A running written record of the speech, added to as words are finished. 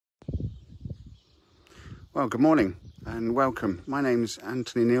Well, good morning and welcome. My name's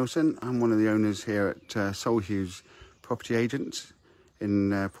Anthony Nielsen. I'm one of the owners here at Solhues Property Agents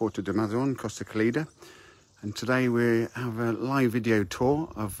in Porto de Mazon, Costa Calida. And today we have a live video tour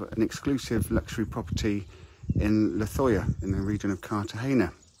of an exclusive luxury property in Azohia in the region of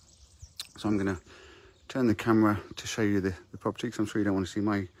Cartagena. So I'm going to turn the camera to show you the property because I'm sure you don't want to see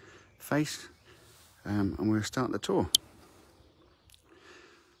my face. And we'll start the tour.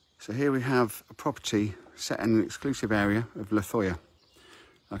 So here we have a property set in an exclusive area of Azohia.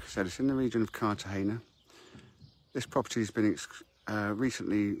 Like I said, it's in the region of Cartagena. This property has been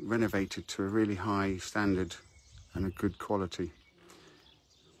recently renovated to a really high standard and a good quality.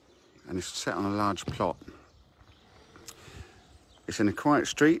 And it's set on a large plot. It's in a quiet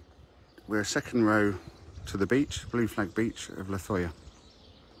street. We're a second row to the beach, Blue Flag Beach of Azohia.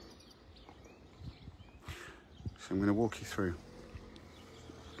 So I'm going to walk you through.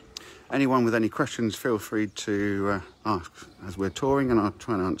 Anyone with any questions, feel free to ask as we're touring, and I'll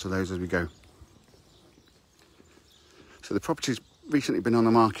try and answer those as we go. So the property's recently been on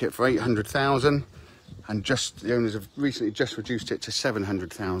the market for 800,000, and the owners have recently just reduced it to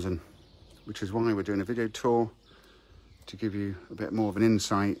 700,000, which is why we're doing a video tour to give you a bit more of an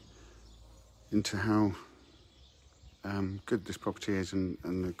insight into how good this property is and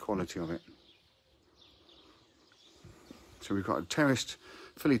the quality of it. So we've got a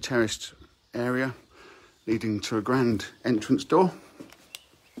fully terraced area leading to a grand entrance door.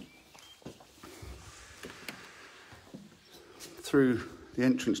 Through the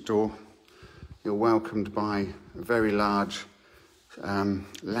entrance door, you're welcomed by a very large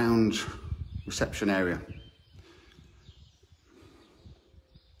lounge reception area.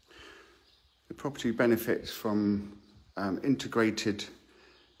 The property benefits from integrated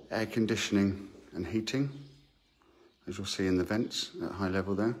air conditioning and heating, as you'll see in the vents at high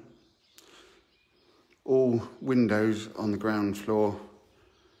level there. All windows on the ground floor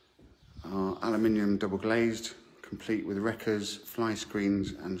are aluminium double glazed, complete with wreckers, fly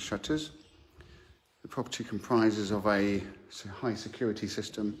screens and shutters. The property comprises of a high security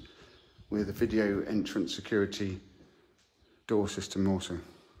system with a video entrance security door system also.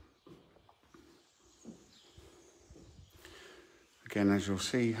 Again, as you'll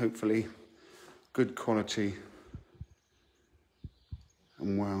see, hopefully good quality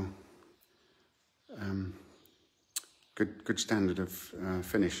and good standard of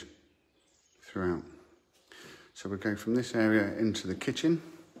finish throughout. So we'll go from this area into the kitchen.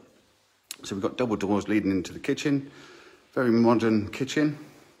 So we've got double doors leading into the kitchen. Very modern kitchen.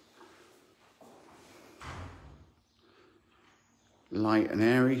 Light and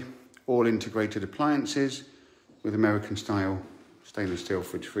airy. All integrated appliances with American style stainless steel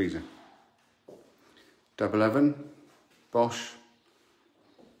fridge freezer. Double oven, Bosch,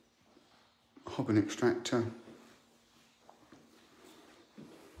 hob extractor,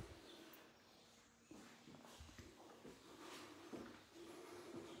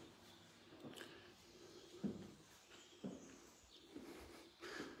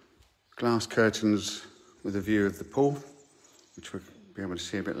 glass curtains with a view of the pool, which we'll be able to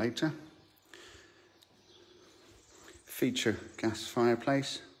see a bit later. Feature gas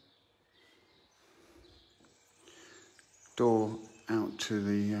fireplace. Door out to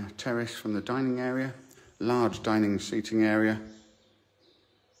the terrace from the dining area. Large dining seating area.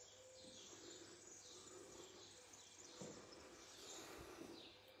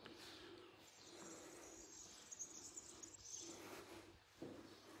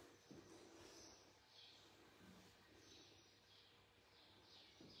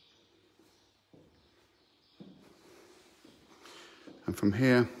 And from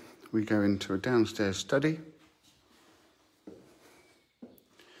here, we go into a downstairs study.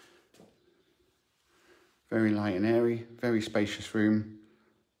 Very light and airy, very spacious room.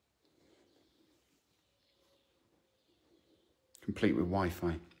 Complete with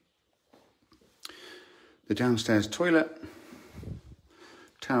Wi-Fi. The downstairs toilet,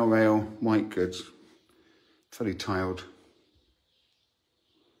 towel rail, white goods, fully tiled.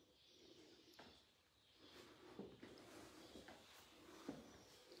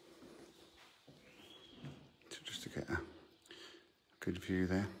 So just to get a good view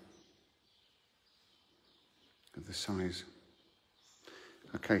there of the size.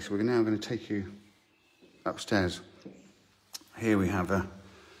 Okay, so we're now going to take you upstairs. Here we have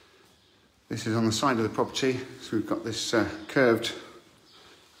this is on the side of the property, so we've got this curved,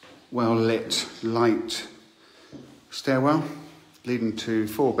 well-lit, light stairwell leading to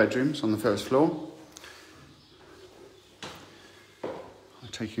 4 bedrooms on the first floor. I'll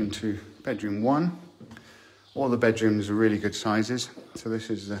take you into bedroom 1. All the bedrooms are really good sizes. So this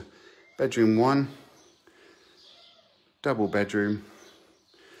is the bedroom 1, double bedroom.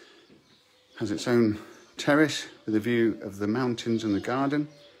 Has its own terrace with a view of the mountains and the garden.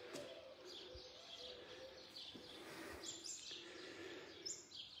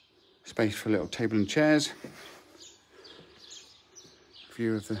 Space for a little table and chairs.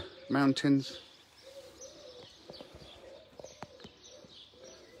 View of the mountains.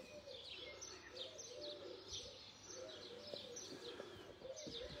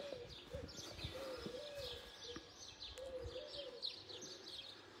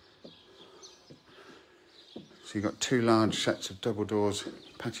 So you've got two large sets of double doors,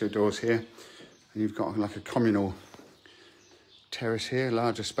 patio doors here, and you've got like a communal terrace here,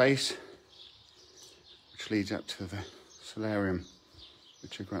 larger space, which leads up to the solarium,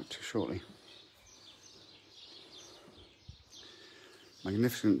 which I'll go up to shortly.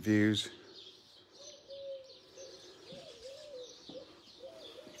 Magnificent views.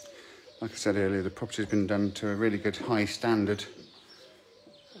 Like I said earlier, the property's been done to a really good high standard.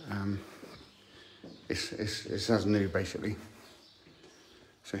 It's as new basically.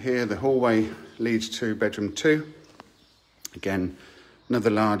 So here the hallway leads to bedroom 2. Again, another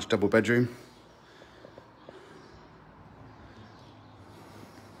large double bedroom.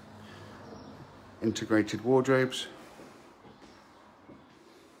 Integrated wardrobes.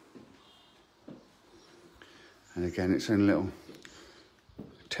 And again, its own little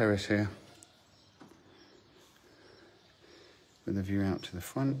terrace here with a view out to the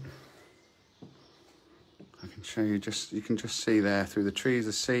front. I can show you you can just see there through the trees,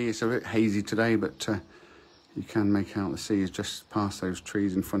 the sea. It's a bit hazy today, but you can make out the sea is just past those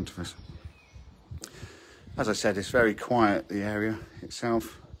trees in front of us. As I said, it's very quiet, the area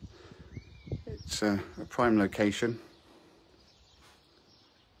itself. It's a prime location.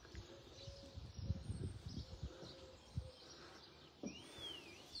 So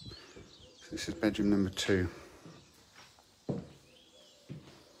this is bedroom number 2.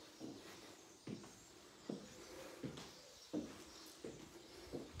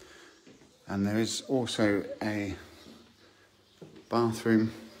 And there is also a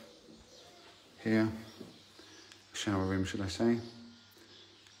bathroom here, shower room should I say,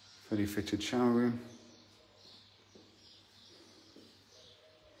 fully fitted shower room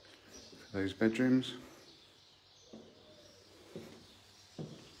for those bedrooms.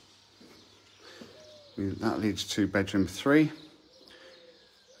 That leads to bedroom 3,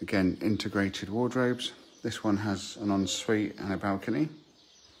 again integrated wardrobes. This one has an ensuite and a balcony.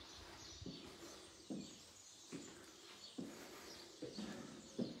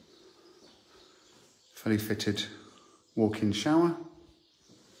 Fully fitted walk-in shower.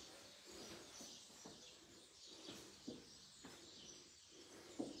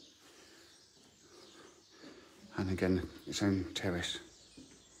 And again, its own terrace.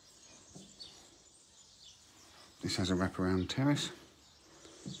 This has a wraparound terrace.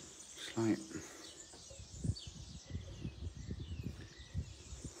 Slight.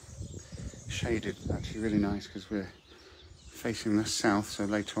 Shaded, actually really nice because we're facing the south, so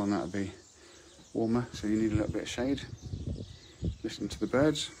later on that'll be warmer, so you need a little bit of shade. Listen to the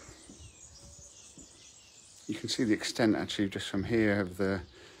birds. You can see the extent actually just from here of the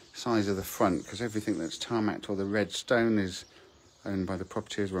size of the front, because everything that's tarmacked or the red stone is owned by the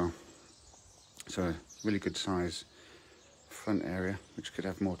property as well. So a really good size front area, which could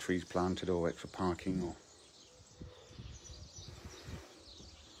have more trees planted or extra parking or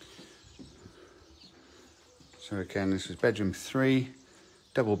so again, this is bedroom 3.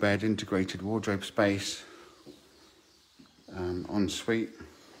 Double bed, integrated wardrobe space, ensuite,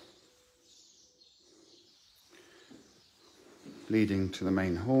 leading to the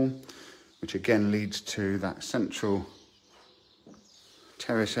main hall, which again leads to that central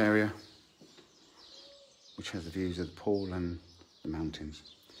terrace area, which has the views of the pool and the mountains.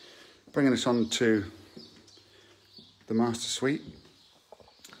 Bringing us on to the master suite,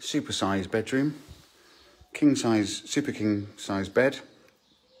 super size bedroom, king size, super king size bed.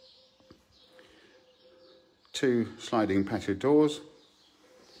 2 sliding patio doors,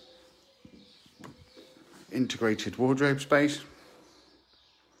 integrated wardrobe space,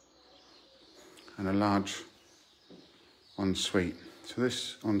 and a large ensuite. So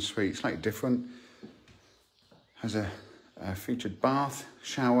this ensuite, slightly different, has a featured bath,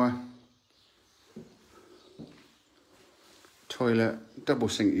 shower, toilet, double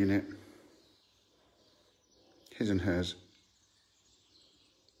sink unit, his and hers.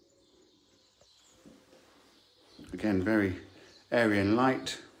 Again, very airy and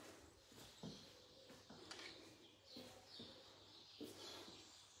light.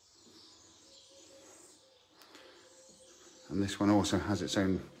 And this one also has its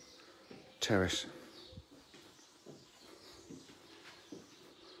own terrace.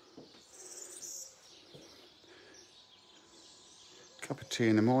 cup of tea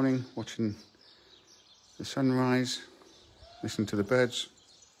in the morning, watching the sunrise, listen to the birds.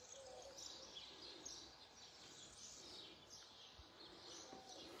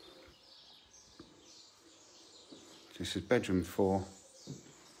 This is bedroom 4,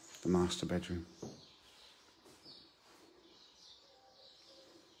 the master bedroom.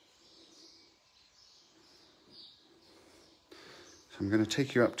 So I'm going to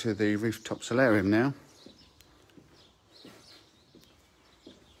take you up to the rooftop solarium now.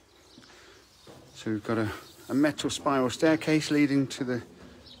 So we've got a metal spiral staircase leading to the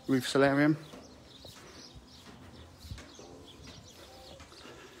roof solarium.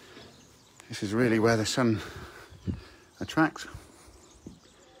 This is really where the sun attracts.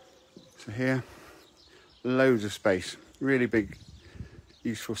 So here, loads of space, really big,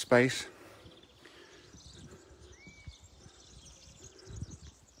 useful space.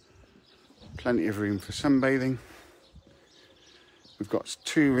 Plenty of room for sunbathing. We've got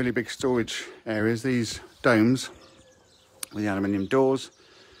 2 really big storage areas, these domes with the aluminium doors.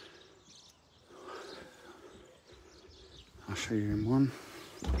 I'll show you in one.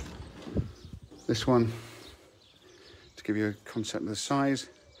 This one, to give you a concept of the size.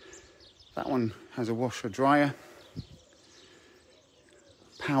 That one has a washer dryer,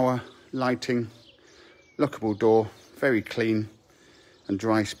 power, lighting, lockable door, very clean and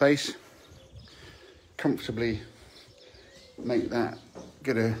dry space. Comfortably make that,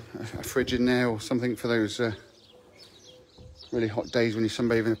 get a fridge in there or something for those really hot days when you're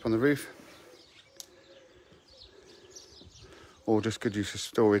sunbathing up on the roof. Or just good use of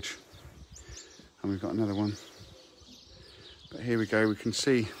storage. And we've got another one. But here we go, we can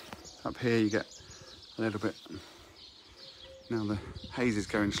see up here you get a little bit, now the haze is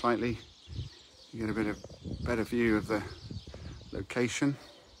going slightly, you get a bit of better view of the location.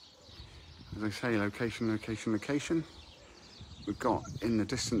 As I say, location, location, location. We've got in the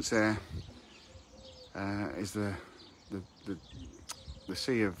distance there is the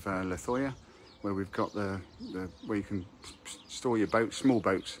Sea of Azohia, where we've got the where you can store your boats, small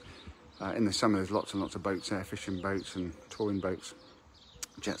boats. In the summer, there's lots and lots of boats there, fishing boats and touring boats,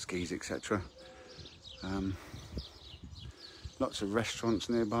 jet skis, etc. Lots of restaurants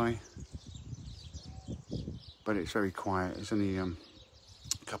nearby, but it's very quiet. There's only a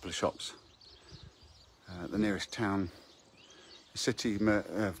couple of shops. The nearest town, the city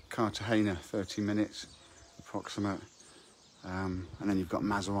of Cartagena, 30 minutes approximate. And then you've got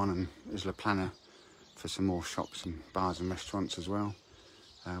Mazaron and Isla Plana for some more shops and bars and restaurants as well,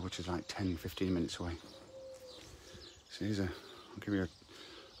 which is like 10-15 minutes away. So I'll give you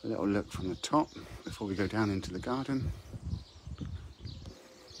a little look from the top before we go down into the garden.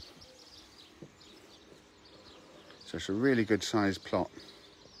 So it's a really good sized plot.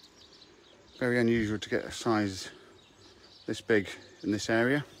 Very unusual to get a size this big in this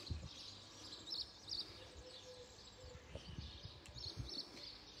area.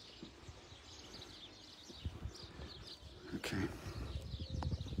 Okay.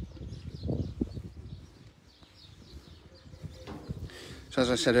 So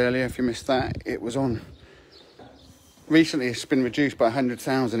as I said earlier, if you missed that, it was on. Recently it's been reduced by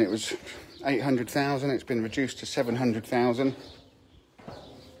 100,000. It was 800,000, it's been reduced to 700,000.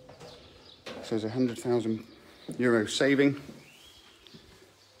 So there's €100,000 saving.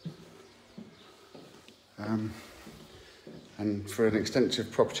 And for an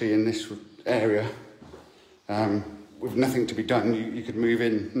extensive property in this area, with nothing to be done, you could move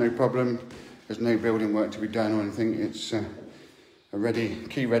in, no problem. There's no building work to be done or anything. It's a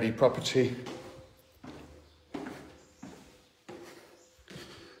key-ready property.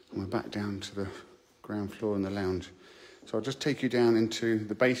 And we're back down to the ground floor and the lounge. So I'll just take you down into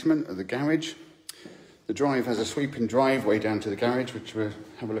the basement of the garage. The drive has a sweeping driveway down to the garage, which we'll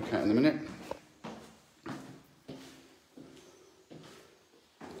have a look at in a minute.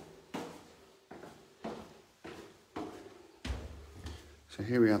 So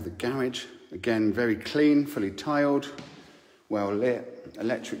here we have the garage. Again, very clean, fully tiled, well lit,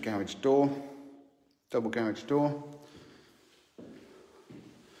 electric garage door, double garage door.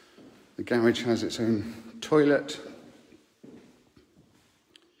 The garage has its own toilet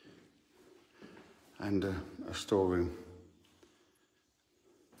and a storeroom.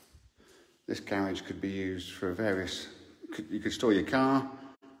 This garage could be used for various, you could store your car,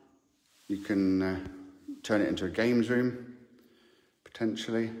 you can turn it into a games room,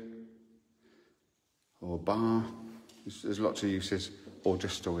 potentially, or a bar. There's lots of uses, or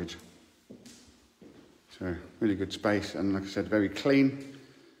just storage. So really good space, and like I said, very clean,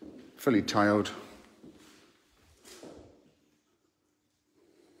 fully tiled.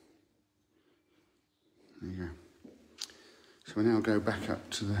 There you go. So we now go back up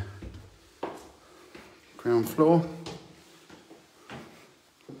to the ground floor.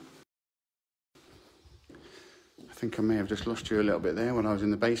 I think I may have just lost you a little bit there when I was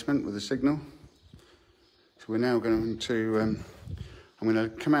in the basement with the signal. So we're now going to, I'm going to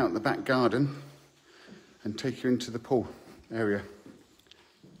come out the back garden and take you into the pool area.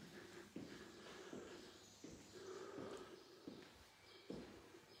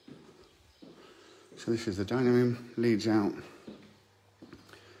 So this is the dining room, leads out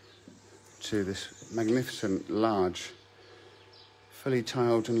to this magnificent, large, fully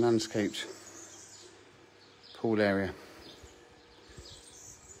tiled and landscaped pool area.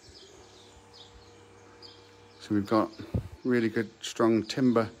 So we've got really good, strong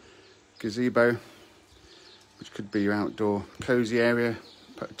timber gazebo, which could be your outdoor cosy area.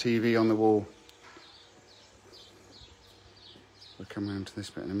 Put a TV on the wall. We'll come around to this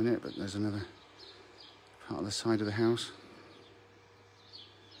bit in a minute, but there's another part of the side of the house.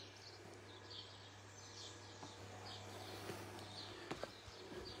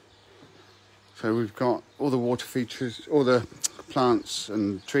 So we've got all the water features, all the plants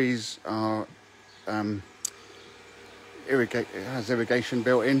and trees are it has irrigation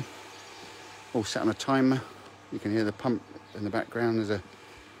built in, all set on a timer. You can hear the pump in the background. There's a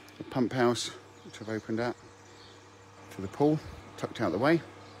pump house which I've opened up for the pool, tucked out the way.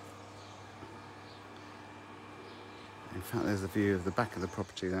 In fact, there's the view of the back of the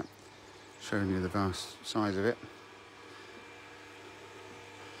property, that showing you the vast size of it.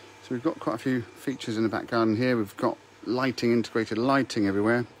 So we've got quite a few features in the back garden here. We've got lighting, integrated lighting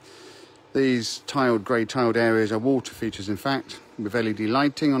everywhere. These grey tiled areas are water features, in fact, with LED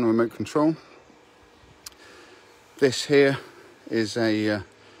lighting on a remote control. This here is a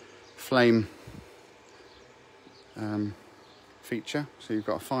flame feature, so you've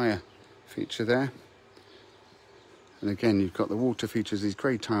got a fire feature there. And again, you've got the water features. These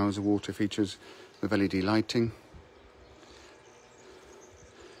grey tiles are water features with LED lighting.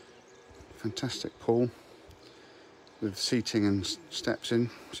 Fantastic pool with seating and steps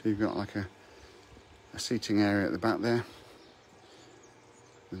in. So you've got like a seating area at the back there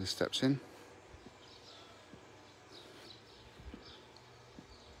with the steps in.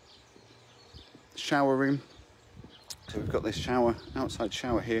 Shower room. So we've got this outside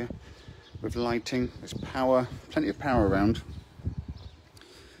shower here with lighting. There's power, plenty of power around.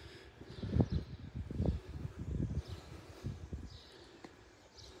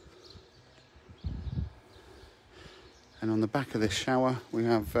 And on the back of this shower, we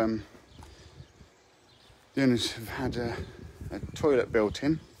have, the owners have had a toilet built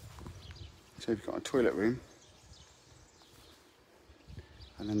in. So you've got a toilet room.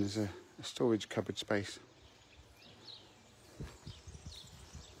 And then there's a storage cupboard space.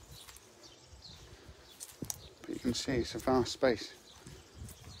 But you can see it's a vast space.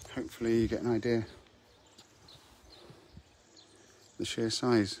 Hopefully you get an idea of the sheer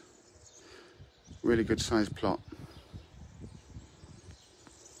size. Really good sized plot.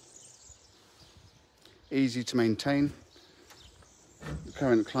 Easy to maintain. The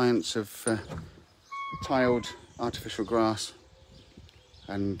current clients have tiled artificial grass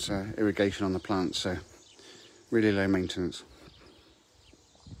and irrigation on the plants, so really low maintenance.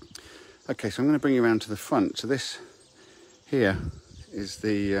 Okay, so I'm going to bring you around to the front. So this here is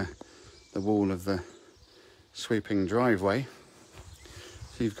the wall of the sweeping driveway.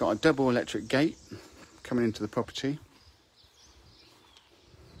 So you've got a double electric gate coming into the property.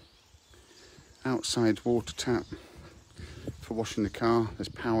 Outside water tap for washing the car. There's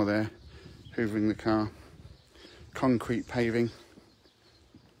power there, hoovering the car. Concrete paving.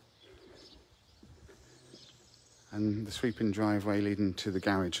 And the sweeping driveway leading to the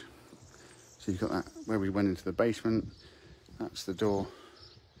garage. So you've got that where we went into the basement. That's the door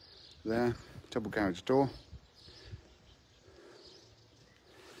there, double garage door.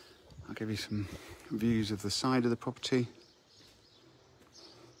 I'll give you some views of the side of the property.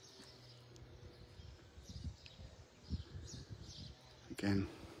 Again,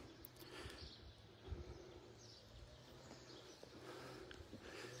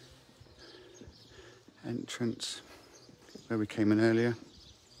 entrance where we came in earlier.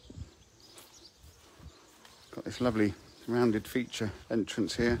 Got this lovely rounded feature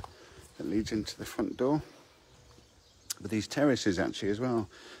entrance here that leads into the front door. But these terraces actually as well.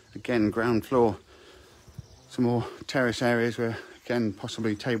 Again, ground floor. Some more terrace areas where, again,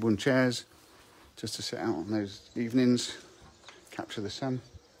 possibly table and chairs just to sit out on those evenings. Capture the sun.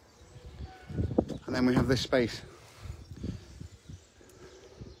 And then we have this space,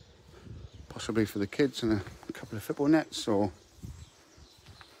 possibly for the kids, and a couple of football nets or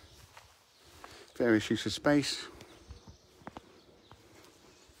various use of space.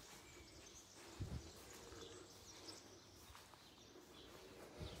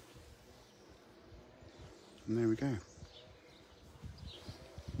 And there we go.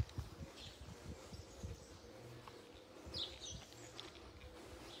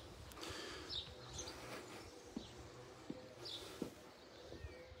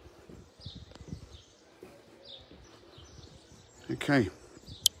 Okay,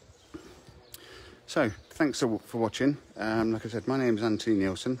 so thanks for watching. Like I said, my name is Anthony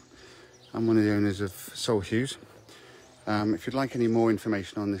Nielsen. I'm one of the owners of Solhues. If you'd like any more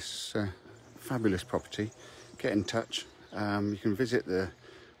information on this fabulous property, get in touch. You can visit the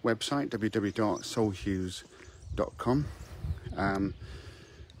website www.solhues.com.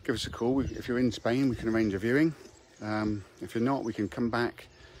 Give us a call. If you're in Spain, we can arrange a viewing. If you're not, we can come back,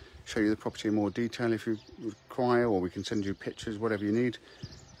 show you the property in more detail if you require, or we can send you pictures, whatever you need.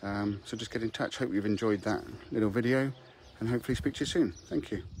 So just get in touch. Hope you've enjoyed that little video, and hopefully speak to you soon.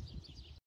 Thank you.